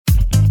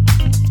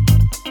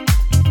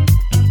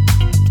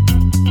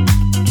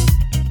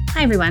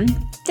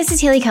everyone. This is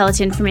Haley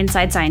Kelleton from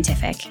Inside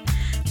Scientific,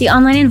 the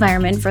online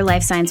environment for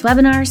life science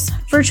webinars,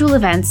 virtual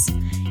events,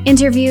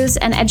 interviews,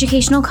 and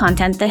educational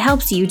content that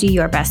helps you do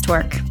your best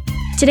work.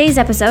 Today's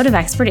episode of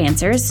Expert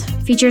Answers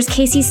features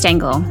Casey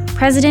Stengel,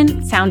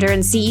 President, Founder,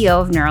 and CEO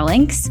of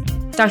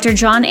Neuralinx, Dr.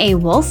 John A.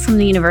 Wolf from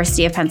the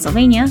University of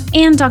Pennsylvania,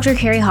 and Dr.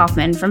 Carrie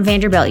Hoffman from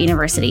Vanderbilt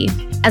University.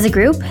 As a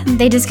group,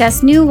 they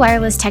discuss new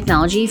wireless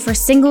technology for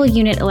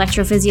single-unit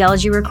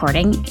electrophysiology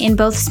recording in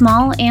both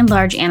small and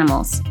large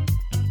animals,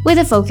 with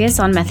a focus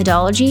on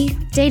methodology,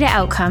 data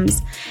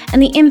outcomes,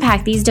 and the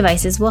impact these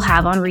devices will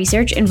have on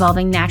research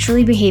involving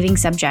naturally behaving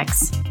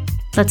subjects.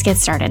 Let's get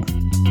started.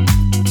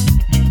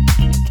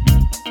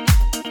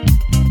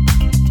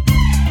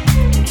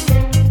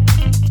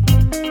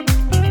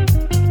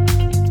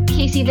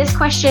 Casey, this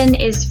question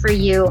is for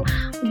you.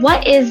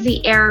 What is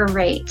the error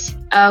rate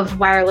of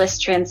wireless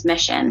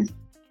transmission?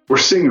 We're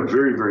seeing a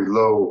very, very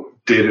low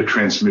data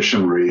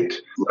transmission rate.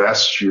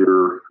 Last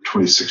year,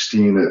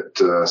 2016,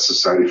 at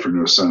Society for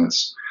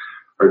Neuroscience,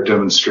 our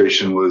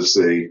demonstration was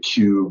a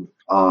cube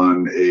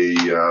on a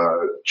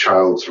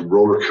child's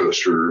roller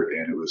coaster,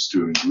 and it was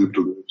doing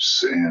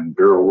loop-de-loops and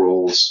barrel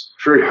rolls,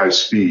 very high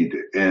speed.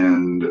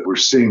 And we're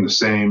seeing the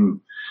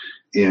same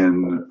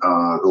in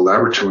the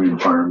laboratory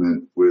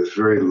environment with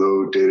very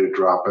low data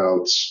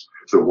dropouts.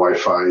 The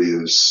Wi-Fi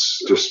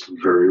is just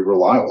very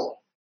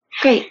reliable.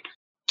 Great.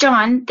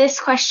 John, this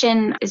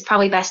question is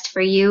probably best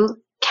for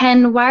you.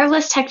 Can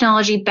wireless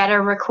technology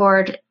better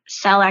record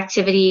cell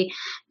activity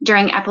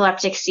during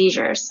epileptic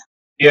seizures?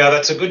 Yeah,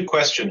 that's a good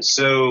question.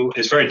 So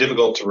it's very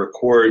difficult to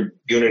record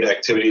unit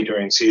activity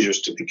during seizures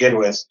to begin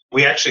with.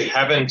 We actually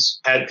haven't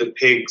had the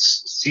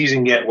pigs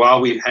seizing yet while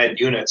we've had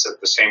units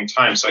at the same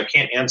time, so I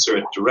can't answer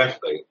it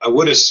directly. I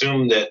would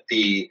assume that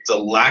the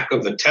lack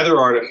of the tether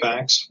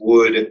artifacts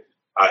would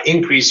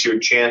increase your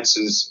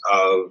chances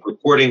of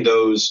recording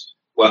those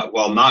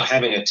while not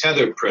having a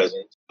tether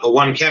present. But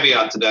one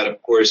caveat to that,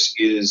 of course,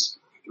 is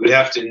you would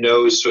have to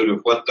know sort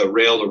of what the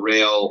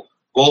rail-to-rail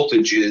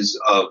voltage is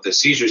of the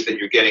seizures that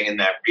you're getting in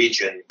that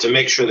region to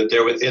make sure that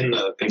they're within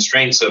the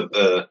constraints of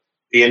the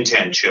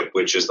Inten chip,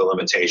 which is the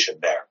limitation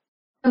there.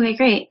 Okay,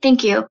 great.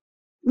 Thank you.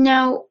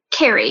 Now,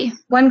 Carrie,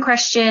 one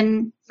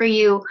question for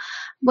you.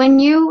 When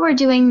you were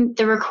doing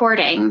the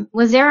recording,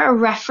 was there a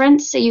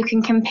reference so you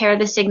can compare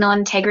the signal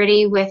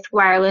integrity with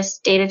wireless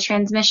data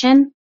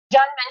transmission?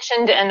 John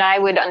mentioned, and I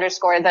would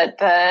underscore that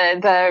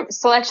the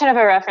selection of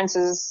a reference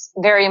is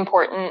very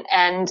important,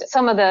 and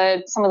some of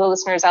the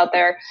listeners out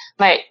there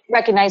might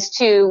recognize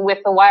too, with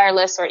the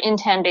wireless or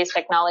Inten-based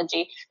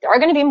technology, there are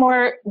going to be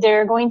more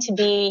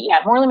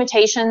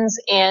limitations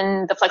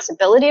in the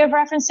flexibility of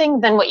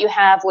referencing than what you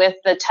have with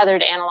the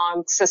tethered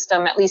analog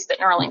system, at least that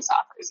Neuralinx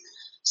offers.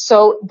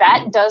 So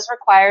that does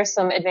require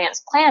some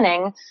advanced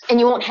planning, and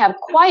you won't have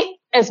quite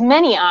as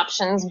many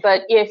options,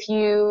 but if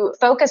you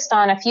focused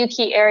on a few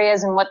key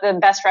areas and what the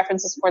best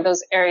references for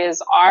those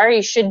areas are,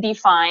 you should be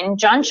fine.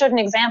 John showed an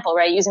example,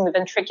 right, using the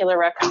ventricular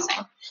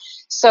referencing.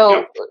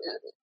 So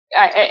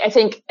I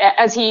think,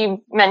 as he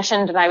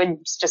mentioned, and I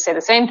would just say the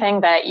same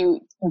thing, that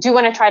you do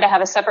want to try to have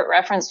a separate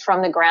reference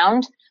from the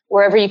ground.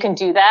 Wherever you can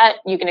do that,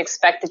 you can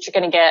expect that you're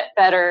going to get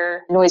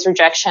better noise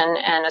rejection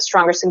and a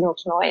stronger signal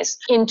to noise.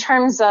 In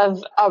terms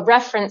of a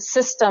reference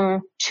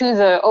system to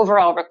the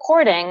overall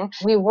recording,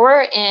 we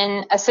were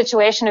in a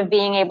situation of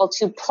being able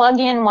to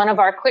plug in one of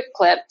our quick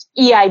clip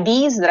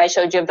EIBs that I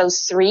showed you, of those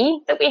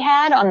 3 that we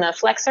had on the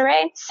flex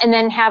array, and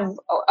then have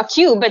a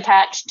cube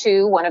attached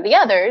to one of the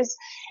others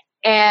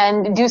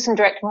and do some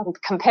direct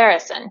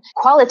comparison.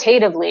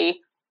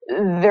 Qualitatively,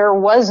 there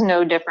was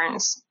no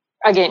difference.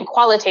 Again,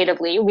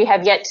 qualitatively, we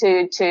have yet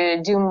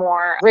to do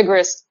more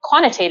rigorous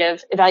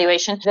quantitative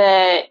evaluation.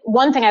 The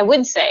one thing I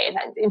would say,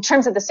 that in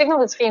terms of the signal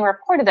that's being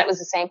recorded, that was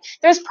the same.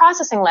 There's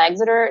processing lags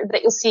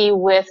that you'll see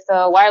with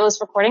the wireless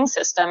recording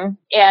system,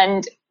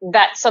 and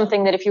that's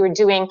something that if you were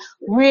doing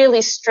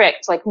really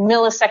strict, like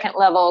millisecond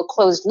level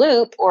closed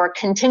loop or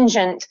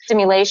contingent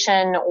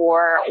stimulation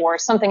or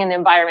something in the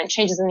environment,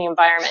 changes in the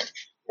environment,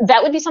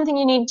 that would be something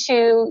you need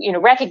to,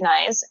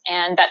 recognize.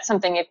 And that's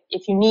something,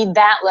 if you need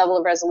that level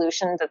of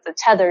resolution, that the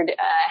tethered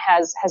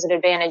has an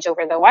advantage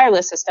over the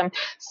wireless system.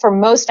 For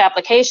most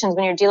applications,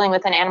 when you're dealing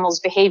with an animal's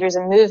behaviors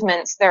and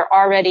movements, they're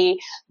already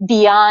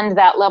beyond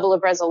that level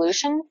of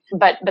resolution.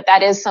 But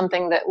that is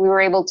something that we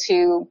were able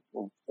to,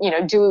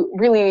 do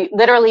really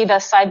literally the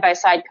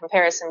side-by-side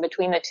comparison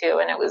between the two.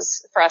 And it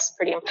was, for us,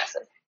 pretty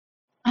impressive.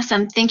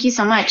 Awesome. Thank you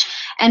so much.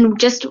 And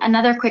just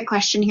another quick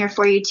question here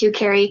for you too,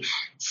 Carrie.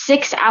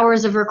 6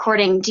 hours of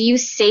recording, do you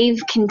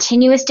save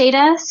continuous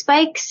data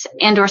spikes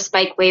and or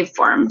spike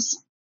waveforms?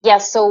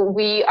 Yes, so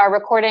we are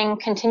recording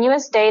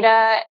continuous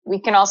data. We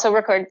can also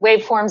record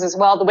waveforms as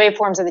well. The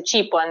waveforms are the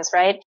cheap ones,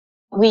 right?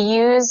 We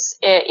use,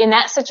 in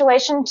that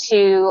situation,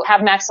 to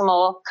have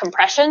maximal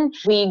compression,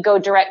 we go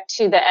direct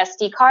to the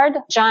SD card.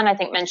 John, I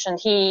think, mentioned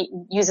he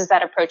uses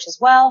that approach as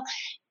well.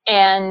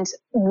 And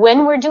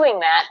when we're doing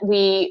that,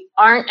 we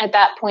aren't at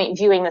that point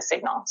viewing the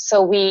signal.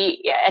 So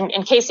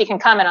and Casey can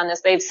comment on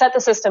this, they've set the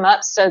system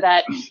up so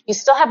that you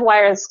still have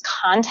wireless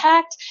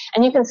contact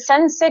and you can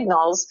send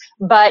signals,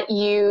 but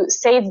you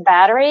save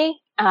battery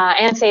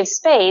and save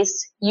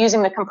space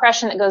using the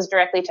compression that goes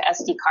directly to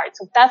SD cards.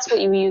 So that's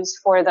what you use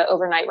for the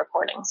overnight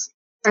recordings.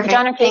 Perfect.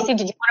 John or Casey,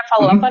 did you want to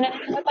follow up on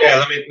anything with that?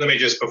 Yeah, let me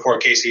just, before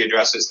Casey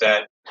addresses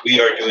that,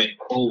 we are doing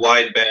full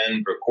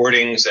wideband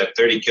recordings at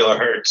 30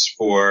 kilohertz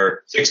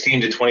for 16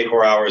 to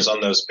 24 hours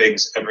on those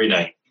pigs every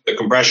night. The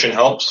compression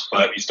helps,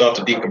 but you still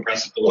have to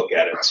decompress it to look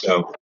at it.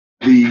 So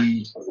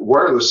the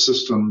wireless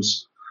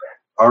systems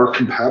are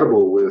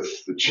compatible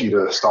with the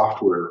Cheetah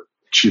software.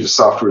 Cheetah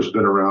software has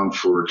been around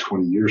for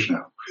 20 years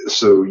now.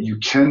 So you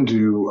can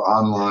do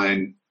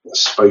online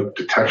spike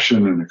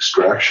detection and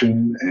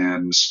extraction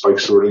and spike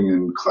sorting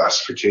and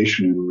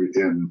classification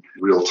in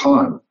real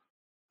time.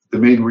 The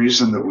main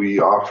reason that we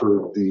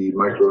offer the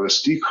micro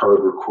SD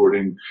card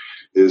recording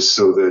is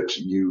so that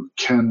you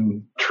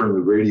can turn the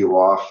radio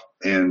off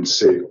and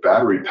save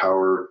battery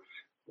power,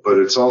 but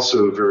it's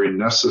also very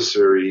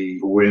necessary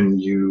when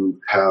you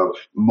have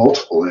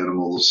multiple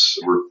animals.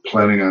 We're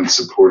planning on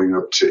supporting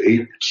up to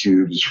 8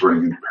 cubes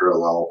running in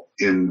parallel.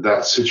 In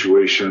that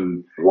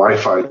situation,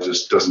 Wi-Fi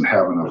just doesn't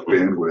have enough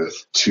bandwidth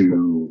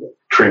to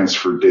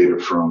transfer data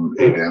from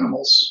 8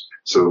 animals.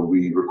 So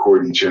we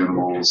record each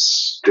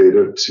animal's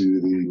data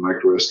to the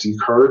micro SD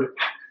card,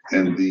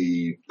 and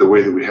the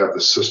way that we have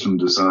the system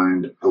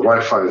designed, the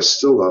Wi-Fi is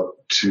still up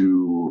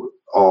to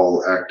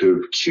all active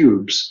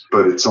cubes,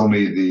 but it's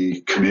only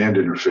the command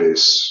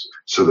interface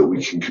so that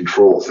we can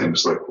control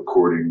things like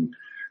recording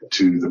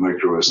to the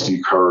micro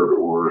SD card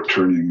or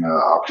turning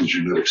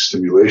optogenetic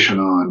stimulation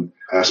on,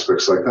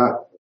 aspects like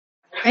that.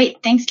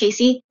 Great. Thanks,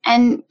 Casey.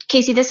 And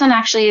Casey, this one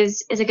actually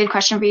is a good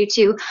question for you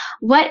too.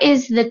 What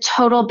is the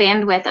total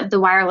bandwidth of the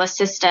wireless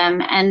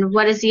system, and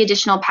what is the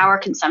additional power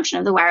consumption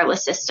of the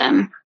wireless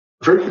system?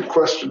 Very good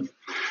question.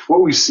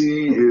 What we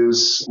see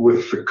is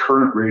with the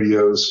current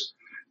radios,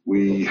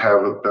 we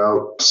have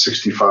about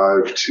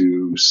 65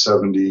 to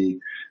 70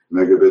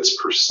 megabits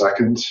per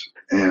second,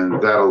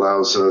 and that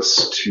allows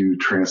us to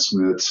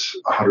transmit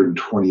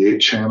 128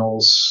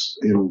 channels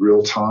in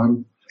real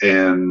time.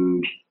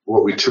 And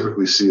what we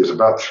typically see is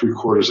about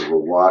 3/4 of a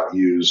watt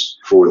used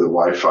for the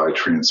Wi-Fi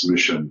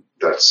transmission.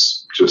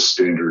 That's just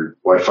standard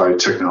Wi-Fi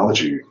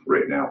technology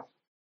right now.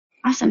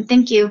 Awesome.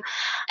 Thank you.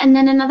 And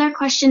then another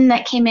question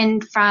that came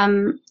in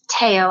from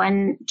Teo,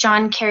 and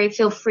John, Carrie,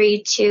 feel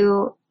free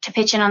to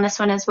pitch in on this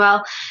one as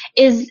well.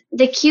 Is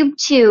the Cube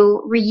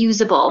 2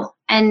 reusable,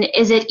 and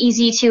is it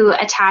easy to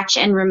attach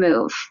and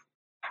remove?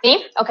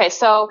 Okay,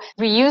 so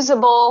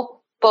reusable,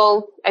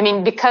 both,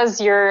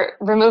 because you're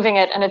removing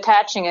it and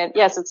attaching it,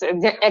 yes, it's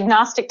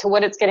agnostic to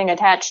what it's getting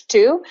attached to.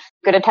 You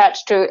could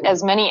attach to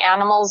as many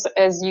animals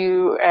as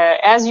you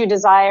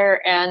desire,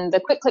 and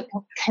the quick clip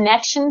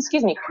connection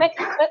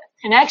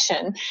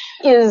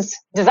is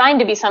designed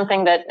to be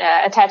something that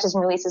attaches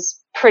and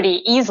releases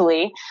pretty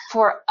easily.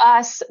 For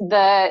us,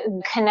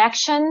 the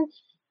connection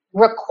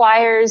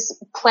requires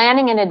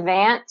planning in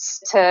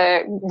advance.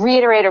 To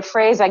reiterate a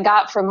phrase I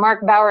got from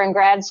Mark Bauer in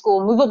grad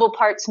school, movable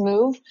parts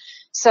move.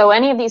 So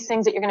any of these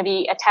things that you're going to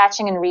be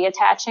attaching and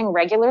reattaching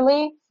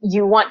regularly,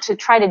 you want to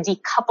try to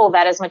decouple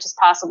that as much as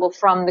possible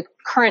from the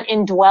current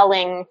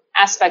indwelling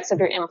aspects of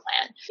your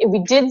implant. We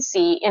did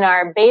see in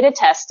our beta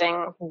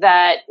testing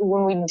that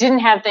when we didn't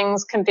have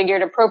things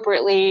configured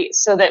appropriately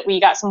so that we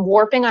got some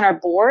warping on our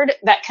board,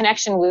 that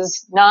connection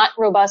was not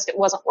robust. It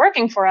wasn't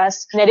working for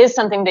us. And that is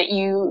something that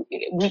you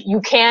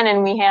can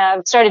and we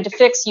have started to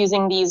fix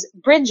using these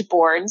bridge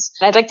boards.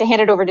 And I'd like to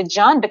hand it over to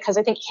John because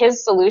I think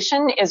his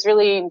solution is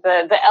really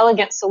the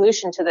elegant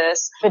solution to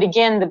this. But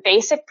again, the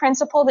basic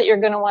principle that you're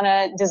going to want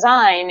to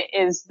design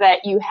is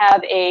that you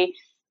have a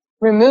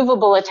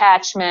removable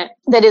attachment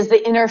that is the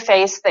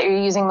interface that you're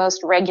using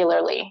most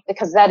regularly,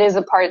 because that is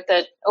a part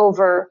that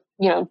over,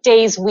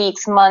 days,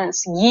 weeks,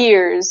 months,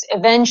 years,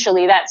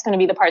 eventually that's going to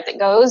be the part that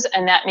goes.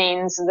 And that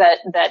means that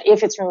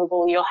if it's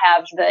removable, you'll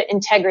have the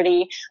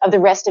integrity of the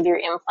rest of your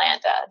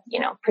implant,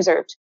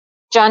 preserved.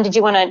 John, did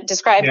you want to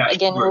describe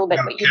again a little bit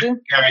what you do?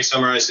 Carrie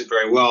summarized it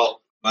very well.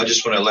 I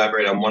just want to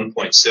elaborate on one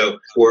point. So,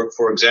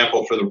 for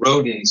example, for the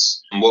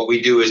rodents, what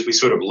we do is we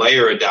sort of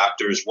layer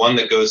adapters. One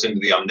that goes into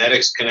the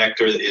Omnetics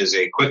connector is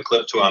a quick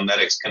clip to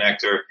Omnetics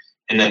connector,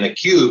 and then the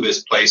cube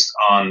is placed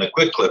on the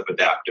quick clip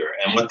adapter.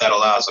 And what that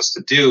allows us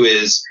to do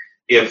is,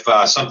 if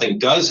something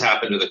does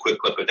happen to the quick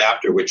clip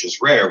adapter, which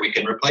is rare, we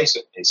can replace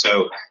it. And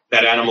so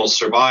that animal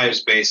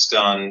survives based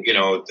on,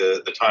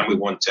 the time we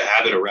want to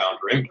have it around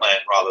for implant,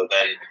 rather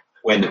than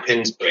when the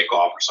pins break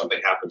off or something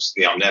happens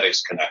to the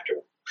Omnetics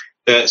connector.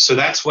 So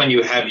that's when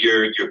you have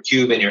your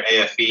cube and your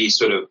AFE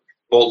sort of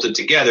bolted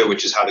together,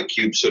 which is how the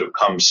cube sort of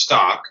comes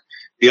stock.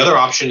 The other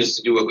option is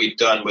to do what we've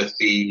done with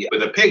the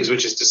pigs,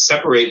 which is to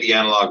separate the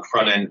analog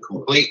front end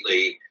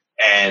completely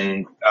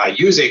and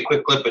use a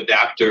quick clip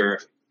adapter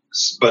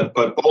but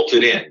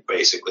bolted in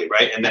basically,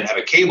 right? And then have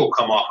a cable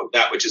come off of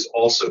that, which is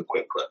also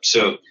quick clip.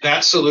 So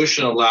that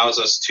solution allows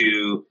us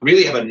to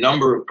really have a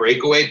number of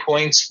breakaway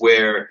points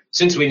where,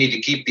 since we need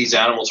to keep these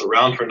animals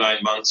around for 9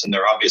 months and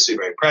they're obviously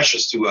very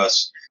precious to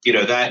us,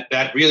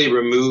 that really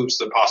removes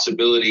the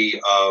possibility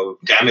of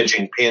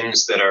damaging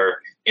pins that are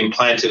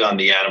implanted on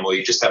the animal.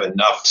 You just have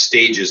enough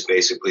stages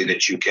basically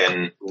that you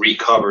can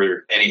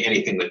recover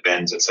anything that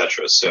bends,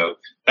 etc. So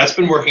that's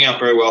been working out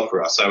very well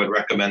for us. I would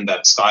recommend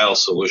that style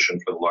solution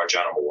for the large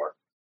animal work.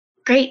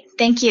 Great,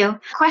 thank you.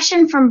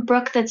 Question from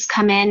Brooke that's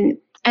come in,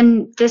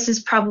 and this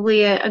is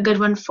probably a good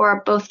one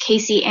for both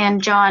Casey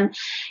and John.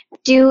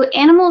 Do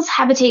animals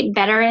habitate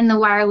better in the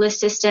wireless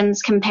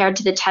systems compared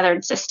to the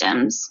tethered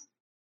systems?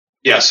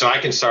 Yeah, so I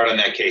can start on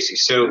that, Casey.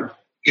 So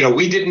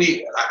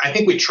I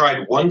think we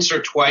tried once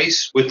or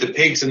twice with the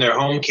pigs in their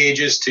home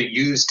cages to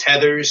use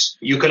tethers.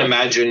 You can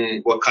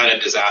imagine what kind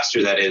of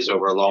disaster that is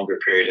over a longer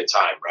period of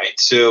time, right?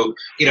 So,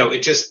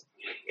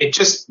 it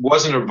just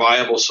wasn't a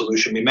viable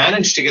solution. We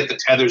managed to get the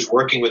tethers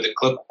working with a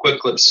quick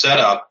clip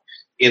setup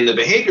in the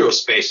behavioral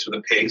space for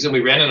the pigs, and we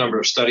ran a number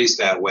of studies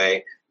that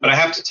way. But I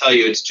have to tell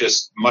you, it's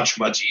just much,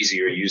 much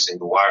easier using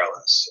the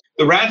wireless.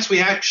 The rats, we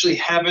actually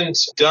haven't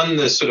done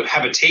the sort of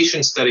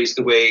habitation studies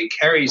the way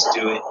Carrie's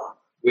doing,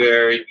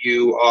 where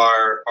you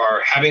are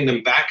having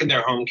them back in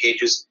their home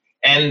cages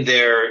and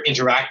they're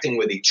interacting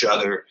with each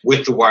other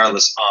with the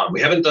wireless on. We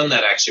haven't done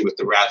that actually with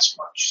the rats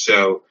much,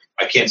 so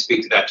I can't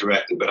speak to that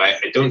directly, but I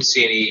don't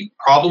see any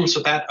problems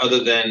with that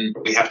other than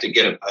we have to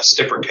get a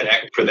stiffer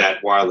connect for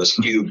that wireless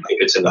cube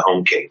if it's in the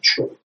home cage.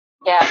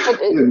 Yeah,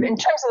 but in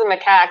terms of the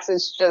macaques,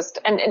 it's just,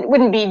 and it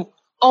wouldn't be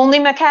only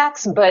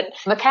macaques, but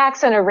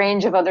macaques and a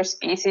range of other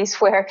species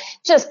where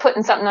just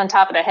putting something on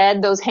top of the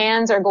head, those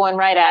hands are going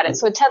right at it.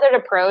 So a tethered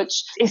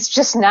approach is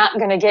just not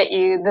going to get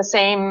you the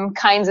same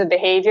kinds of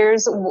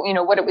behaviors,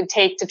 what it would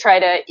take to try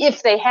to,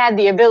 if they had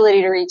the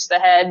ability to reach the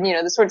head,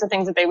 the sorts of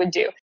things that they would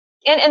do.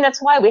 And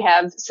that's why we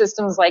have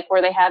systems like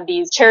where they have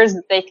these chairs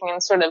that they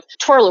can sort of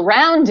twirl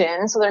around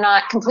in, so they're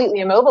not completely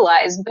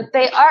immobilized, but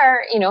they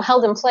are,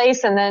 held in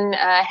place and then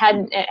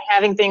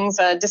having things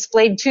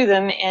displayed to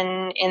them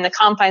in the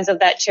confines of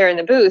that chair in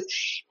the booth.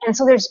 And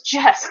so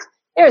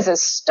there's a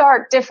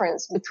stark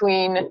difference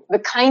between the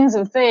kinds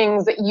of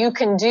things that you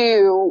can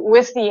do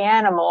with the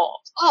animal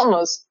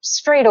almost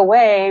straight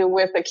away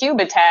with a cube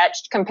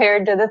attached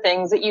compared to the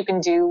things that you can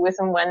do with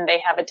them when they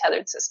have a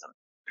tethered system.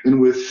 And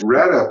with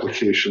rat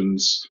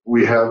applications,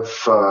 we have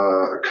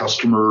a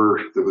customer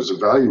that was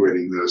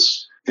evaluating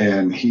this,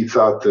 and he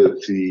thought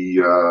that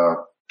the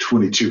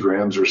 22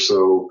 grams or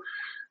so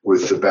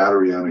with the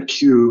battery on a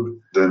cube,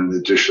 then an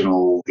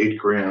additional 8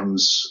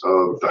 grams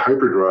of the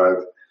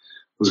hyperdrive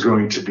was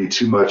going to be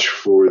too much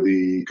for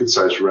the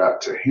good-sized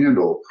rat to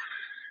handle.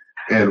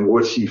 And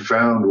what he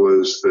found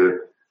was that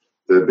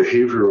the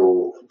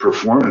behavioral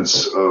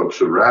performance of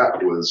the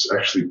rat was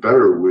actually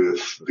better with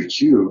the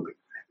cube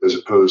as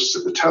opposed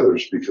to the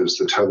tethers, because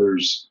the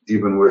tethers,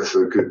 even with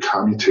a good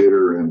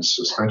commutator and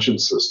suspension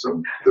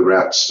system, the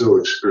rat still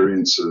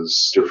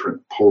experiences different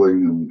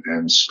pulling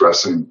and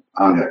stressing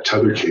on that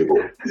tether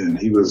cable. And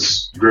he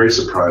was very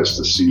surprised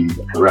to see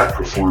the rat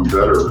perform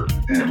better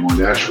and more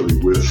naturally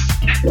with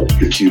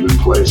the cube in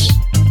place.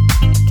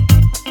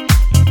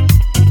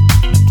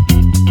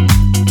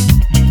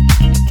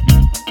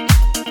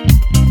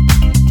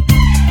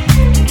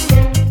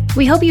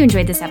 We hope you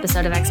enjoyed this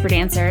episode of Expert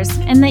Answers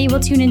and that you will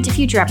tune into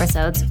future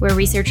episodes where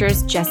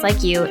researchers just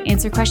like you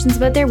answer questions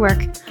about their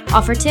work,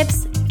 offer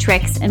tips,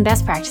 tricks, and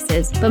best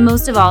practices, but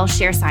most of all,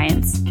 share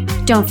science.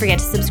 Don't forget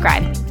to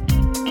subscribe.